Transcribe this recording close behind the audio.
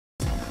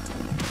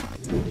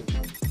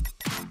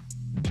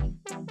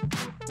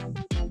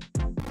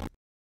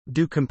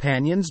Do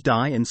companions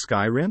die in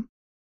Skyrim?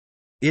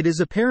 It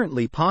is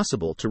apparently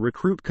possible to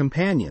recruit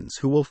companions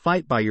who will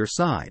fight by your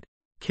side,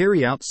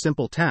 carry out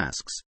simple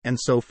tasks, and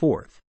so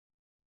forth.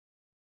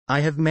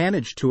 I have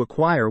managed to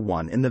acquire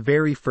one in the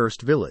very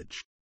first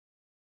village.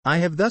 I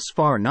have thus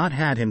far not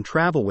had him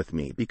travel with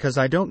me because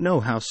I don't know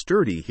how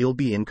sturdy he'll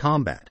be in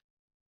combat.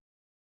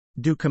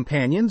 Do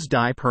companions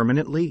die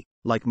permanently,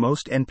 like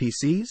most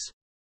NPCs?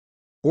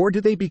 Or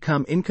do they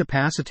become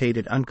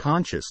incapacitated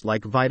unconscious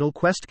like vital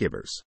quest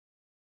givers?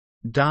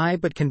 Die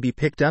but can be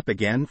picked up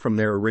again from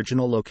their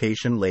original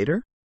location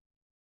later?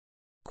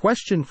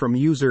 Question from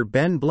user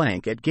Ben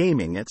Blank at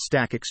Gaming at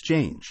Stack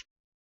Exchange.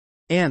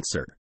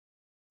 Answer.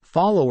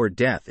 Follower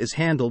death is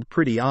handled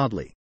pretty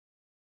oddly.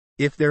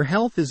 If their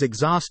health is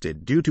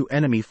exhausted due to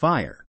enemy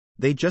fire,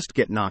 they just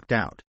get knocked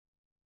out.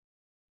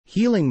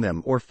 Healing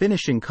them or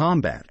finishing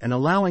combat and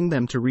allowing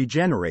them to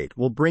regenerate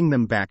will bring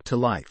them back to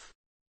life.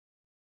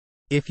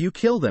 If you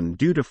kill them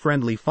due to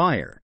friendly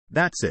fire,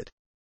 that's it.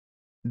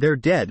 They're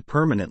dead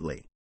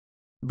permanently.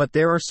 But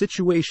there are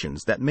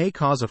situations that may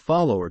cause a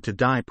follower to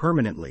die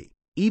permanently,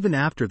 even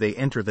after they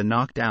enter the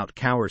knocked-out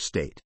cower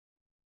state.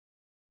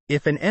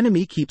 If an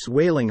enemy keeps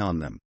wailing on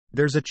them,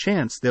 there's a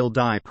chance they'll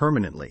die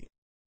permanently.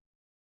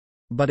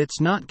 But it's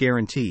not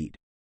guaranteed.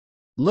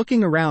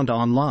 Looking around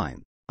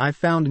online, I've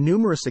found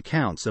numerous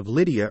accounts of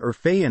Lydia or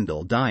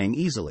Feyendel dying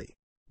easily,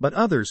 but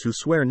others who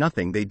swear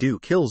nothing they do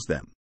kills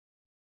them.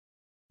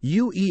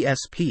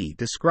 UESP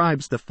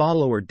describes the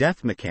follower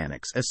death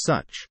mechanics as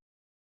such.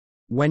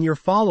 When your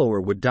follower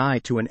would die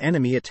to an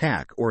enemy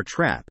attack or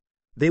trap,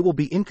 they will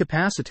be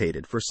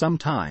incapacitated for some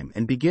time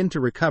and begin to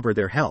recover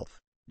their health,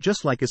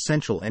 just like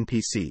essential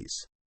NPCs.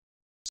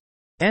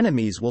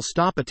 Enemies will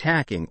stop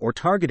attacking or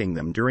targeting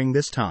them during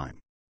this time.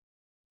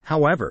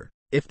 However,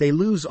 if they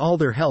lose all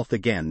their health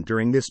again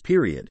during this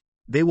period,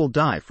 they will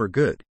die for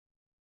good.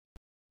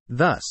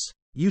 Thus,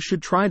 you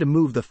should try to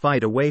move the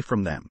fight away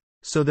from them,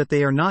 so that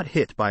they are not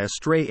hit by a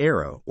stray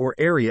arrow or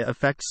area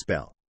effect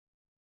spell.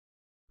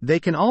 They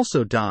can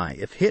also die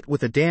if hit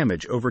with a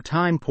damage over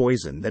time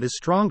poison that is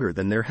stronger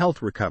than their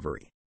health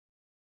recovery.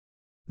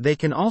 They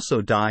can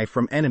also die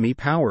from enemy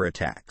power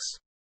attacks.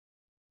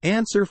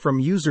 Answer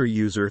from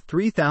user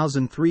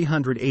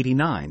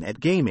 3389 at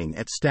Gaming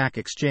at Stack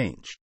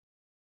Exchange.